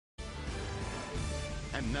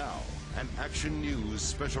And now, an Action News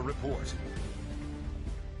special report.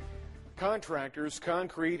 Contractors,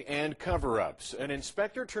 concrete, and cover-ups. An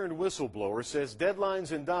inspector turned whistleblower says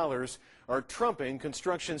deadlines and dollars are trumping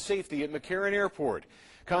construction safety at McCarran Airport.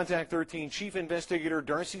 Contact 13 Chief Investigator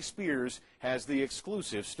Darcy Spears has the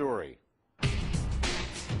exclusive story.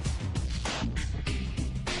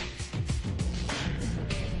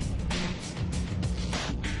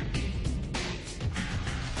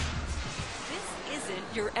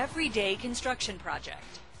 Your everyday construction project.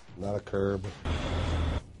 Not a curb,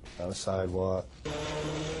 not a sidewalk,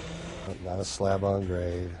 not a slab on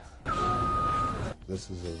grade. This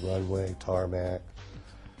is a runway, tarmac.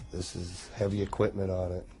 This is heavy equipment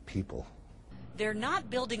on it, people. They're not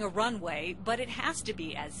building a runway, but it has to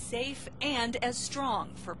be as safe and as strong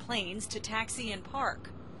for planes to taxi and park.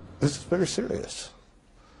 This is very serious.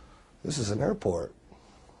 This is an airport.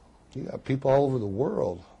 You got people all over the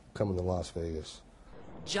world coming to Las Vegas.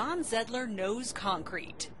 John Zedler knows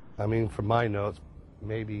concrete. I mean, from my notes,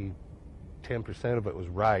 maybe 10% of it was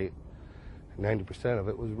right, 90% of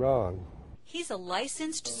it was wrong. He's a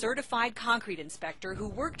licensed, certified concrete inspector who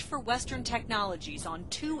worked for Western Technologies on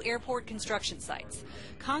 2 airport construction sites.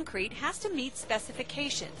 Concrete has to meet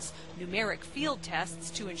specifications, numeric field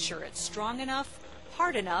tests to ensure it's strong enough,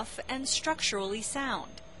 hard enough, and structurally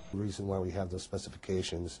sound. The reason why we have those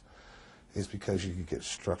specifications is because you could get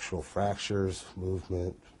structural fractures,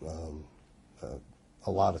 movement, a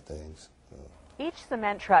lot of things. Each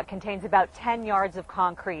cement truck contains about 10 yards of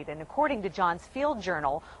concrete, and according to John's field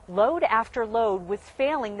journal, load after load was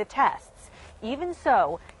failing the tests. Even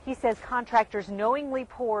so, he says contractors knowingly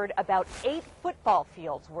poured about 8 football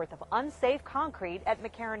fields worth of unsafe concrete at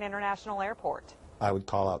McCarran International Airport. I would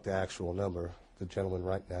call out the actual number. The gentleman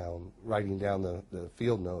right now writing down the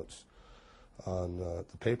field notes on the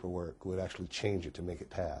paperwork would actually change it to make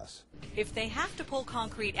it pass. If they have to pull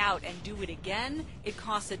concrete out and do it again, it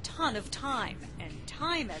costs a ton of time. And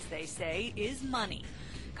time, as they say, is money.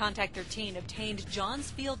 Contact 13 obtained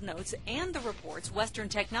John's field notes and the reports Western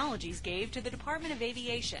Technologies gave to the Department of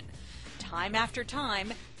Aviation. Time after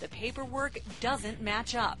time, the paperwork doesn't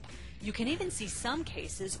match up. You can even see some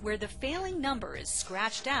cases where the failing number is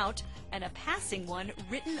scratched out and a passing one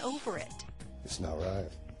written over it. It's not right.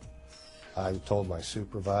 I told my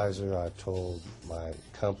supervisor, I told my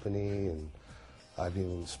company, and I've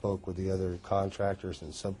even spoke with the other contractors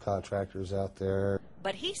and subcontractors out there.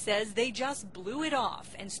 But he says they just blew it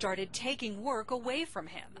off and started taking work away from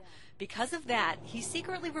him. Because of that, he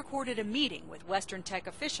secretly recorded a meeting with Western Tech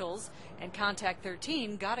officials, and Contact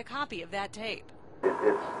 13 got a copy of that tape.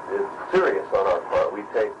 It's serious on our part. We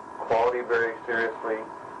take quality very seriously,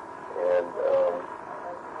 and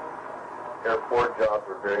airport jobs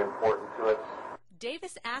are very important to us.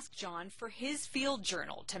 Davis asked John for his field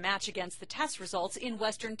journal to match against the test results in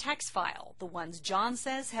Western Tech's file, the ones John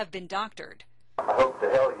says have been doctored. I hope to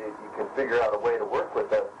hell you can figure out a way to work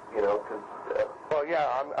with us, you know, because... Well,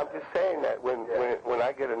 yeah, I'm just saying that when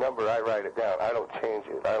I get a number, I write it down. I don't change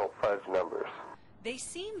it. I don't fudge numbers. They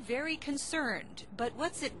seem very concerned, but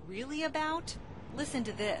what's it really about? Listen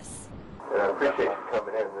to this. And I appreciate you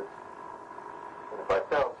coming in. And if I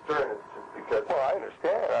sound stern, it's just because... Well, I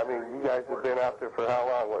understand. I mean, you guys have been out there for how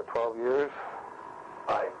long? What, 12 years?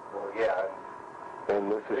 Well, yeah.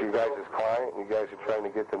 And this is you guys' client, and you guys are trying to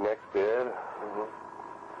get the next bid?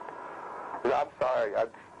 I'm sorry.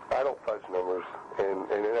 I don't fudge numbers,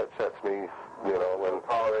 and it upsets me, you know, when...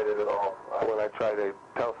 Tolerate it at all. When I try to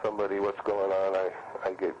tell somebody what's going on,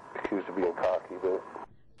 I get accused of being cocky, but...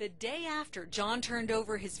 The day after John turned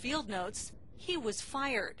over his field notes, he was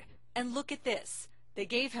fired. And look at this. They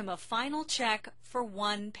gave him a final check for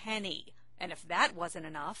 1 penny. And if that wasn't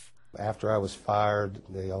enough... After I was fired,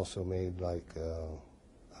 they also made like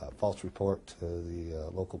a false report to the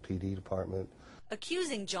local PD department.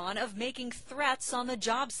 Accusing John of making threats on the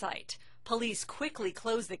job site. Police quickly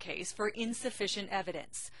closed the case for insufficient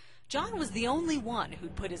evidence. John was the only one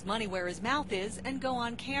who'd put his money where his mouth is and go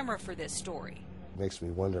on camera for this story. It makes me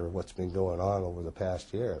wonder what's been going on over the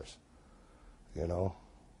past years. You know,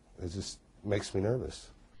 it just makes me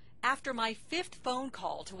nervous. After my 5th phone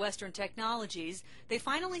call to Western Technologies, they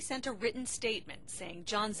finally sent a written statement saying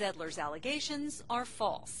John Zedler's allegations are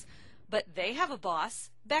false. But they have a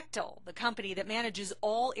boss, Bechtel, the company that manages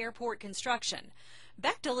all airport construction.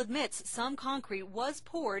 Bechtel admits some concrete was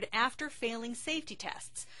poured after failing safety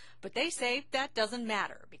tests, but they say that doesn't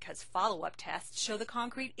matter because follow-up tests show the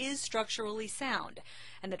concrete is structurally sound.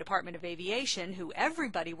 And the Department of Aviation, who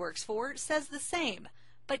everybody works for, says the same.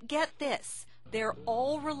 But get this, They're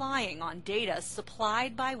all relying on data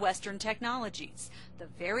supplied by Western Technologies, the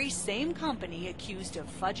very same company accused of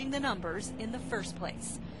fudging the numbers in the first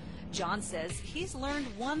place. John says he's learned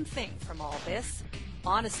one thing from all this: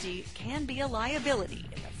 honesty can be a liability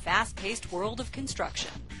in the fast-paced world of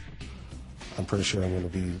construction. I'm pretty sure I'm going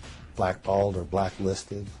to be blackballed or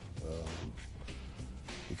blacklisted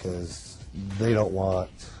because they don't want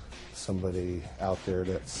somebody out there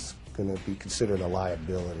that's going to be considered a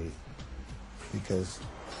liability, because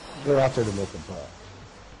they're out there to make a buck.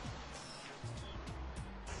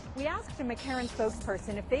 We asked a McCarran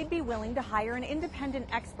spokesperson if they'd be willing to hire an independent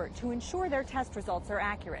expert to ensure their test results are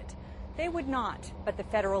accurate. They would not, but the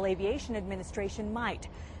Federal Aviation Administration might.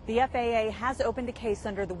 The FAA has opened a case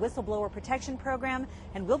under the Whistleblower Protection Program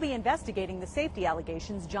and will be investigating the safety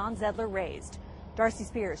allegations John Zedler raised. Darcy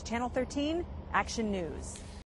Spears, Channel 13, Action News.